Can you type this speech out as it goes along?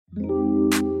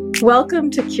Welcome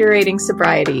to Curating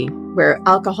Sobriety, where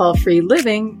alcohol-free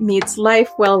living meets life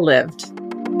well lived.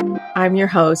 I'm your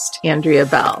host, Andrea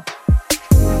Bell.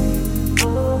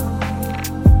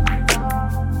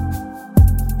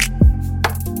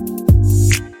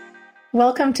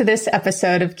 Welcome to this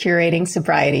episode of Curating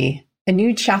Sobriety, a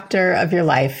new chapter of your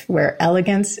life where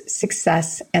elegance,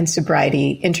 success, and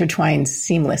sobriety intertwine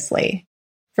seamlessly.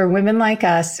 For women like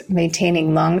us,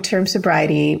 maintaining long-term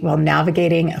sobriety while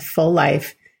navigating a full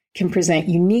life can present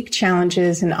unique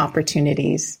challenges and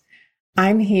opportunities.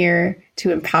 I'm here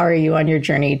to empower you on your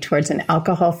journey towards an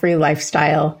alcohol-free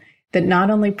lifestyle that not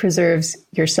only preserves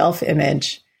your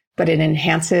self-image, but it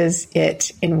enhances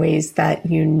it in ways that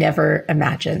you never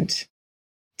imagined.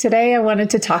 Today, I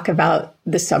wanted to talk about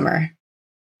the summer.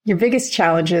 Your biggest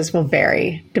challenges will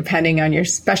vary depending on your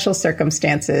special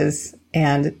circumstances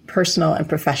and personal and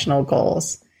professional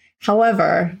goals.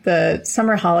 However, the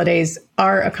summer holidays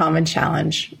are a common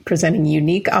challenge, presenting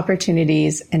unique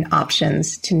opportunities and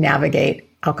options to navigate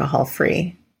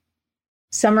alcohol-free.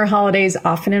 Summer holidays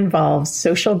often involve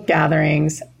social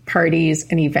gatherings, parties,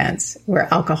 and events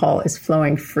where alcohol is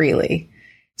flowing freely.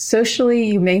 Socially,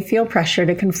 you may feel pressure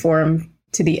to conform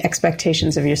to the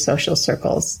expectations of your social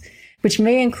circles, which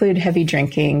may include heavy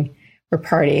drinking or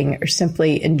partying or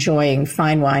simply enjoying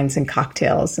fine wines and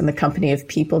cocktails in the company of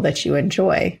people that you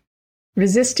enjoy.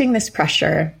 Resisting this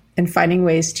pressure and finding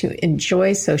ways to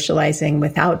enjoy socializing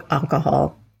without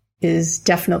alcohol is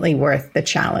definitely worth the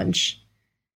challenge.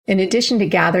 In addition to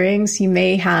gatherings, you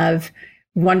may have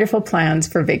wonderful plans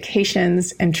for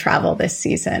vacations and travel this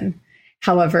season.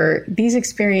 However, these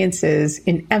experiences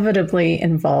inevitably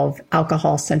involve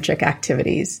alcohol-centric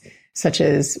activities, such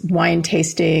as wine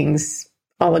tastings,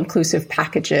 all-inclusive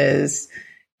packages,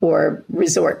 or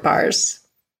resort bars.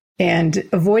 And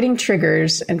avoiding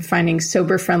triggers and finding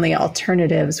sober-friendly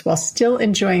alternatives while still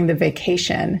enjoying the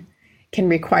vacation can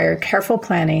require careful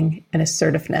planning and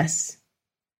assertiveness.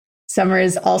 Summer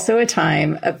is also a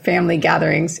time of family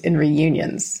gatherings and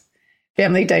reunions.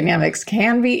 Family dynamics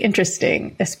can be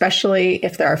interesting, especially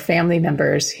if there are family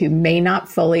members who may not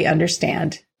fully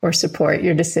understand or support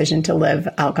your decision to live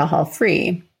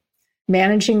alcohol-free.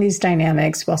 Managing these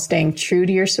dynamics while staying true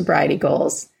to your sobriety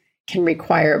goals can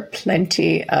require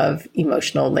plenty of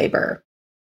emotional labor.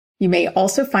 You may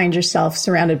also find yourself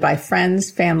surrounded by friends,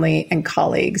 family, and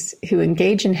colleagues who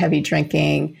engage in heavy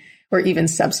drinking or even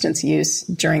substance use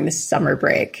during the summer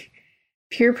break.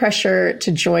 Peer pressure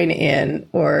to join in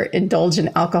or indulge in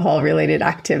alcohol-related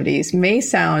activities may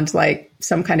sound like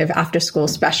some kind of after-school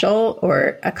special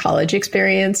or a college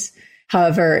experience.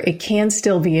 However, it can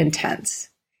still be intense,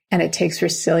 and it takes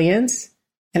resilience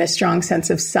and a strong sense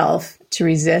of self to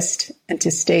resist and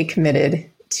to stay committed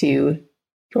to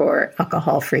your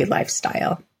alcohol-free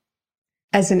lifestyle.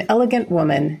 As an elegant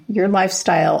woman, your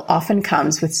lifestyle often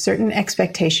comes with certain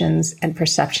expectations and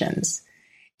perceptions,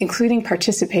 including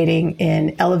participating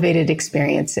in elevated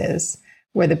experiences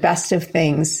where the best of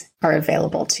things are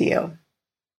available to you.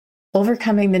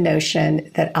 Overcoming the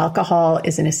notion that alcohol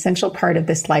is an essential part of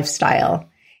this lifestyle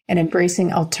and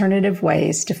embracing alternative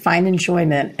ways to find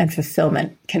enjoyment and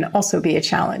fulfillment can also be a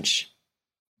challenge.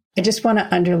 I just want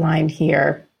to underline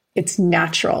here, it's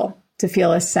natural to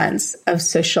feel a sense of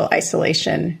social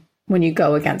isolation when you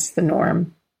go against the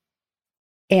norm.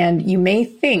 And you may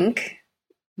think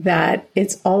that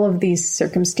it's all of these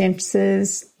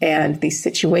circumstances and these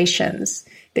situations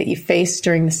that you face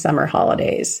during the summer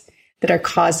holidays that are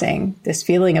causing this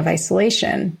feeling of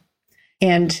isolation.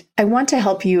 And I want to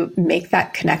help you make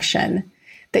that connection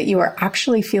that you are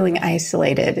actually feeling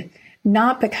isolated,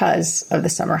 not because of the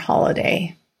summer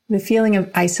holiday. The feeling of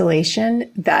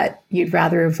isolation that you'd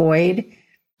rather avoid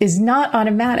is not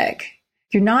automatic.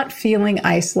 You're not feeling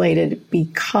isolated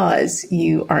because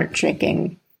you aren't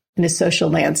drinking in a social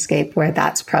landscape where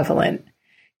that's prevalent.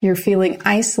 You're feeling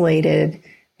isolated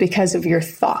because of your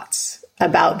thoughts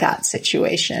about that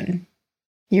situation.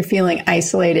 You're feeling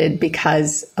isolated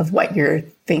because of what you're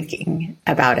thinking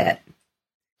about it.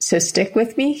 So stick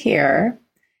with me here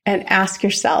and ask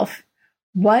yourself,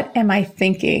 what am I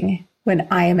thinking when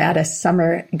I am at a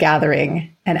summer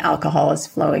gathering and alcohol is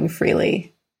flowing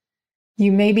freely?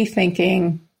 You may be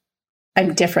thinking,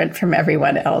 I'm different from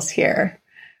everyone else here,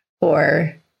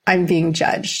 or I'm being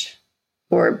judged,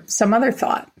 or some other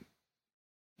thought.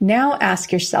 Now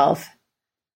ask yourself,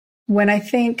 when I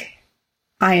think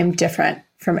I am different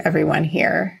from everyone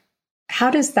here, how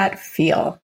does that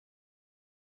feel?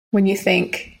 When you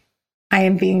think I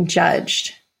am being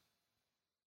judged,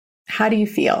 how do you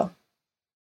feel?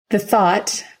 The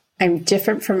thought, I'm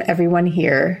different from everyone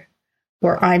here,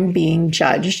 or I'm being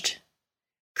judged,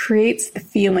 creates the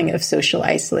feeling of social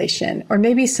isolation, or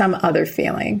maybe some other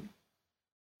feeling.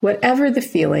 Whatever the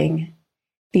feeling,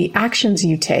 the actions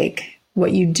you take,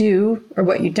 what you do or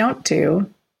what you don't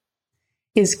do,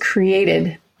 is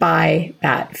created by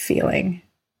that feeling.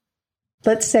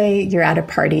 Let's say you're at a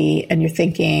party and you're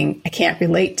thinking, I can't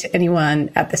relate to anyone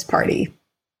at this party.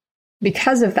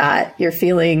 Because of that, you're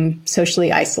feeling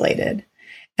socially isolated.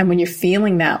 And when you're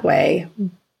feeling that way,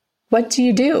 what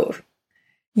do?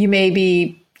 You may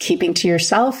be keeping to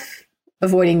yourself,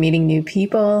 avoiding meeting new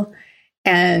people,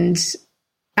 and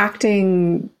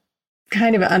acting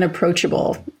kind of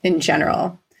unapproachable in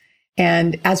general.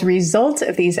 And as a result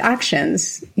of these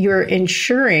actions, you're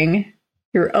ensuring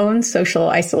your own social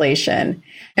isolation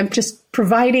and just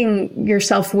providing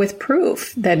yourself with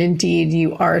proof that indeed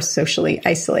you are socially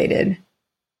isolated.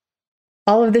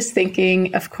 All of this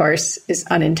thinking, of course, is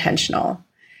unintentional,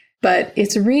 but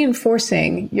it's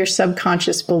reinforcing your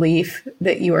subconscious belief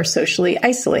that you are socially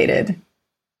isolated.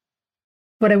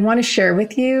 What I want to share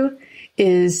with you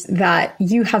is that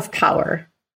you have power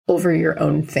over your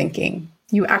own thinking.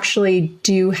 You actually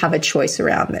do have a choice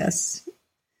around this.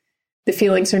 The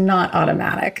feelings are not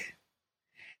automatic.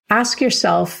 Ask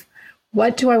yourself,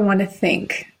 what do I want to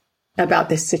think about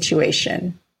this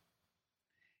situation?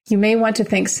 You may want to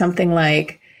think something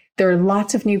like, there are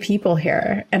lots of new people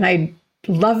here, and I'd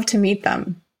love to meet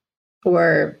them.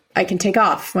 Or I can take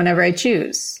off whenever I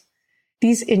choose.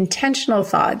 These intentional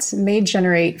thoughts may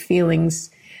generate feelings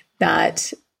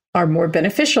that are more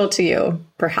beneficial to you,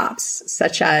 perhaps,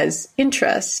 such as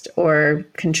interest or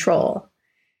control.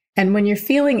 And when you're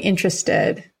feeling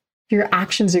interested, your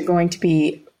actions are going to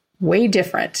be way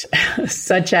different,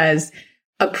 such as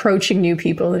approaching new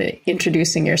people and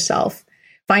introducing yourself,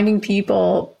 finding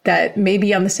people that may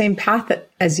be on the same path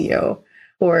as you,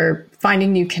 or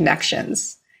finding new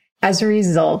connections. As a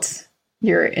result,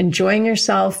 you're enjoying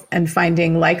yourself and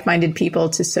finding like-minded people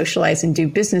to socialize and do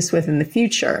business with in the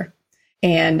future.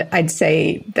 And I'd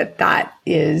say that that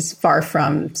is far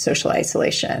from social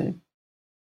isolation.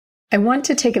 I want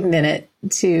to take a minute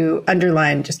to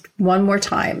underline just one more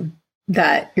time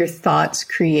that your thoughts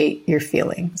create your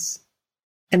feelings.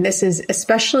 And this is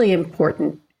especially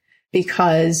important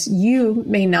because you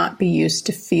may not be used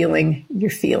to feeling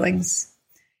your feelings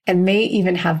and may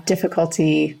even have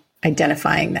difficulty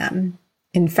identifying them.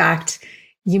 In fact,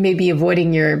 you may be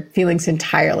avoiding your feelings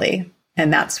entirely,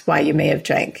 and that's why you may have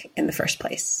drank in the first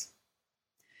place.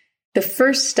 The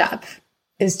first step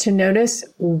is to notice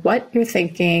what you're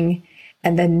thinking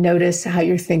and then notice how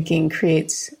your thinking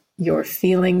creates your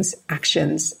feelings,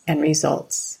 actions, and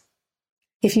results.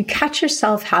 If you catch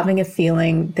yourself having a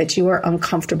feeling that you are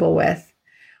uncomfortable with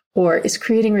or is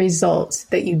creating results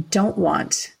that you don't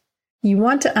want, you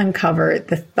want to uncover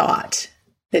the thought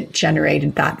that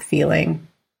generated that feeling.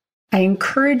 I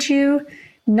encourage you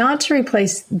not to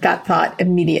replace that thought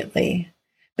immediately,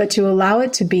 but to allow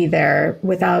it to be there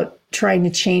without trying to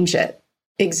change it.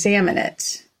 Examine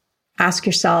it. Ask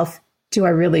yourself, do I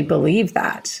really believe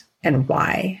that, and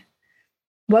why?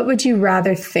 What would you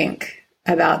rather think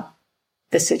about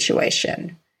the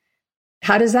situation?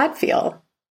 How does that feel?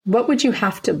 What would you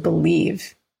have to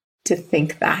believe to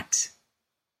think that?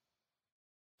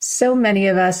 So many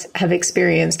of us have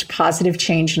experienced positive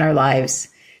change in our lives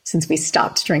since we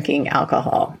stopped drinking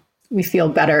alcohol. We feel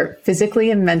better physically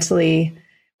and mentally.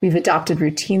 We've adopted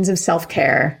routines of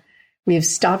self-care. We've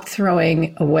stopped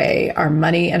throwing away our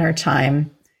money and our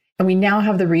time. And we now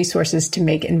have the resources to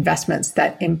make investments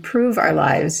that improve our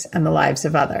lives and the lives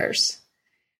of others.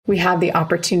 We have the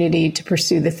opportunity to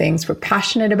pursue the things we're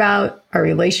passionate about, our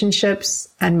relationships,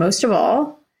 and most of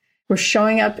all, we're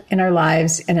showing up in our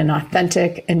lives in an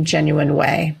authentic and genuine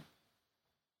way.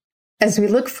 As we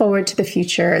look forward to the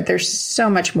future, there's so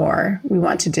much more we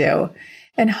want to do.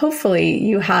 And hopefully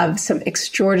you have some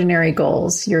extraordinary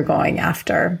goals you're going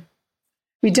after.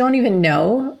 We don't even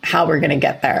know how we're going to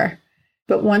get there.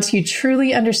 But once you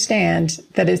truly understand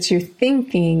that it's your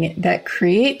thinking that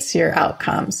creates your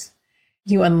outcomes,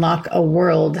 you unlock a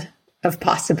world of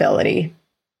possibility.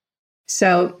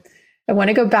 So I want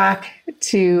to go back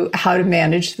to how to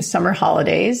manage the summer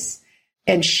holidays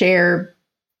and share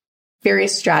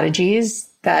various strategies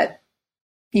that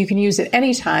you can use at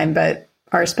any time, but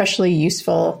are especially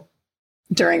useful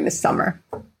during the summer.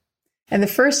 And the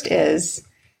first is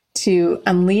to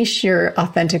unleash your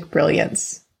authentic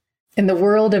brilliance. In the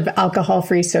world of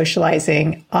alcohol-free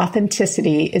socializing,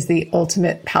 authenticity is the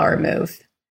ultimate power move.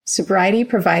 Sobriety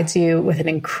provides you with an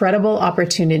incredible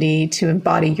opportunity to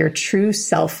embody your true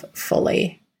self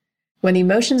fully. When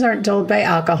emotions aren't dulled by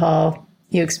alcohol,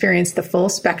 you experience the full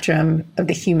spectrum of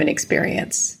the human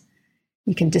experience.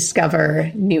 You can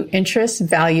discover new interests,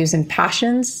 values, and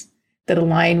passions that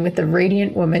align with the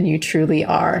radiant woman you truly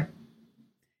are.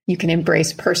 You can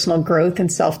embrace personal growth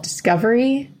and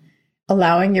self-discovery,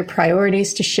 allowing your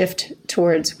priorities to shift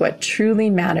towards what truly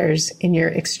matters in your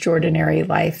extraordinary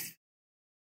life.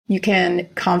 You can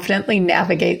confidently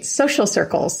navigate social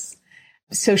circles,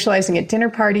 socializing at dinner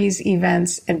parties,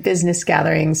 events, and business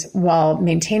gatherings while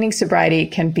maintaining sobriety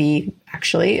can be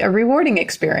actually a rewarding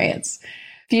experience.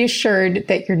 Be assured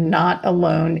that you're not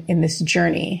alone in this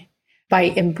journey. By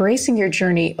embracing your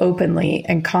journey openly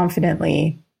and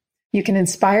confidently, you can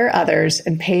inspire others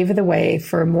and pave the way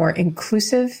for a more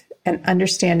inclusive and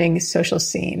understanding social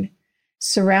scene.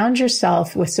 Surround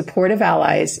yourself with supportive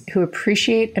allies who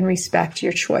appreciate and respect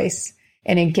your choice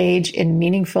and engage in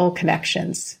meaningful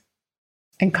connections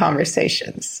and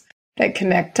conversations that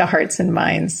connect to hearts and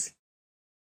minds.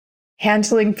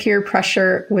 Handling peer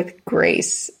pressure with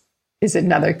grace is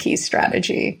another key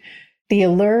strategy. The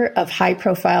allure of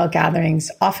high-profile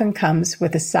gatherings often comes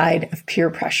with a side of peer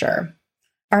pressure.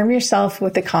 Arm yourself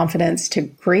with the confidence to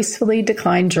gracefully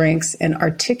decline drinks and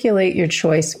articulate your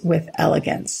choice with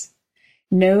elegance.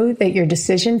 Know that your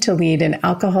decision to lead an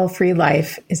alcohol-free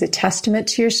life is a testament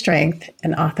to your strength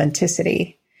and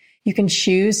authenticity. You can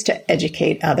choose to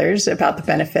educate others about the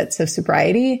benefits of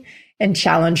sobriety and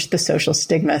challenge the social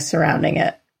stigma surrounding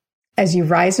it. As you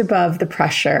rise above the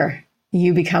pressure,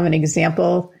 you become an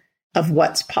example of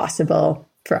what's possible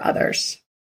for others.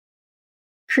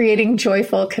 Creating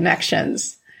joyful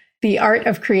connections. The art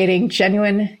of creating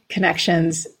genuine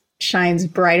connections shines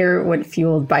brighter when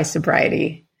fueled by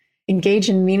sobriety. Engage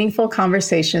in meaningful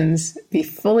conversations, be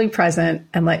fully present,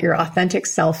 and let your authentic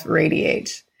self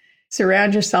radiate.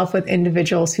 Surround yourself with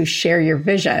individuals who share your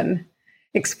vision.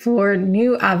 Explore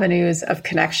new avenues of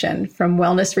connection, from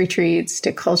wellness retreats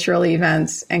to cultural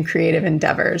events and creative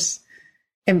endeavors.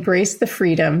 Embrace the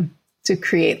freedom to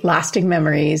create lasting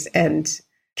memories and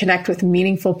connect with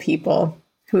meaningful people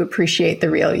who appreciate the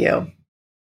real you.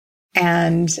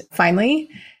 And finally,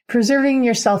 preserving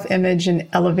your self-image and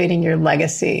elevating your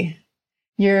legacy.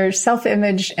 Your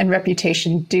self-image and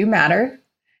reputation do matter.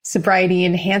 Sobriety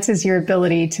enhances your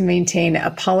ability to maintain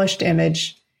a polished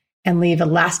image and leave a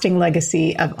lasting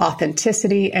legacy of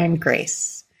authenticity and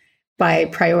grace. By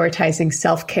prioritizing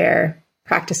self-care,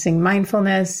 practicing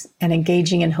mindfulness, and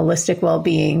engaging in holistic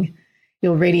well-being,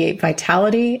 you'll radiate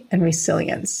vitality and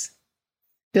resilience.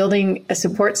 Building a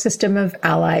support system of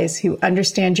allies who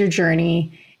understand your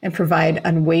journey and provide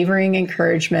unwavering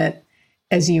encouragement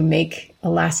as you make a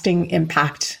lasting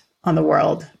impact on the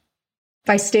world.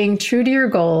 By staying true to your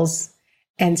goals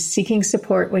and seeking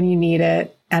support when you need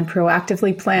it and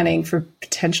proactively planning for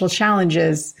potential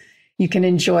challenges, you can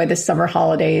enjoy the summer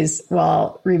holidays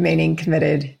while remaining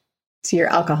committed to your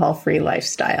alcohol-free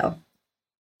lifestyle.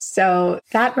 So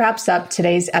that wraps up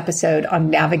today's episode on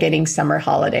navigating summer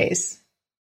holidays.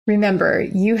 Remember,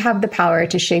 you have the power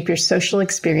to shape your social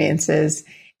experiences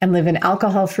and live an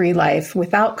alcohol-free life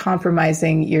without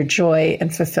compromising your joy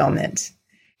and fulfillment.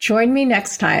 Join me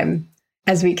next time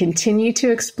as we continue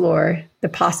to explore the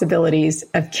possibilities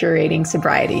of curating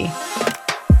sobriety.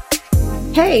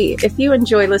 Hey, if you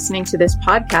enjoy listening to this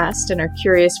podcast and are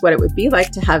curious what it would be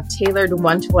like to have tailored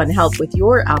one-to-one help with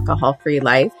your alcohol-free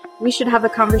life, we should have a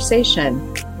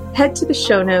conversation. Head to the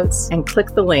show notes and click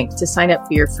the link to sign up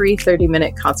for your free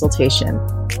 30-minute consultation.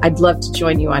 I'd love to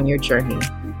join you on your journey.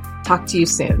 Talk to you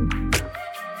soon.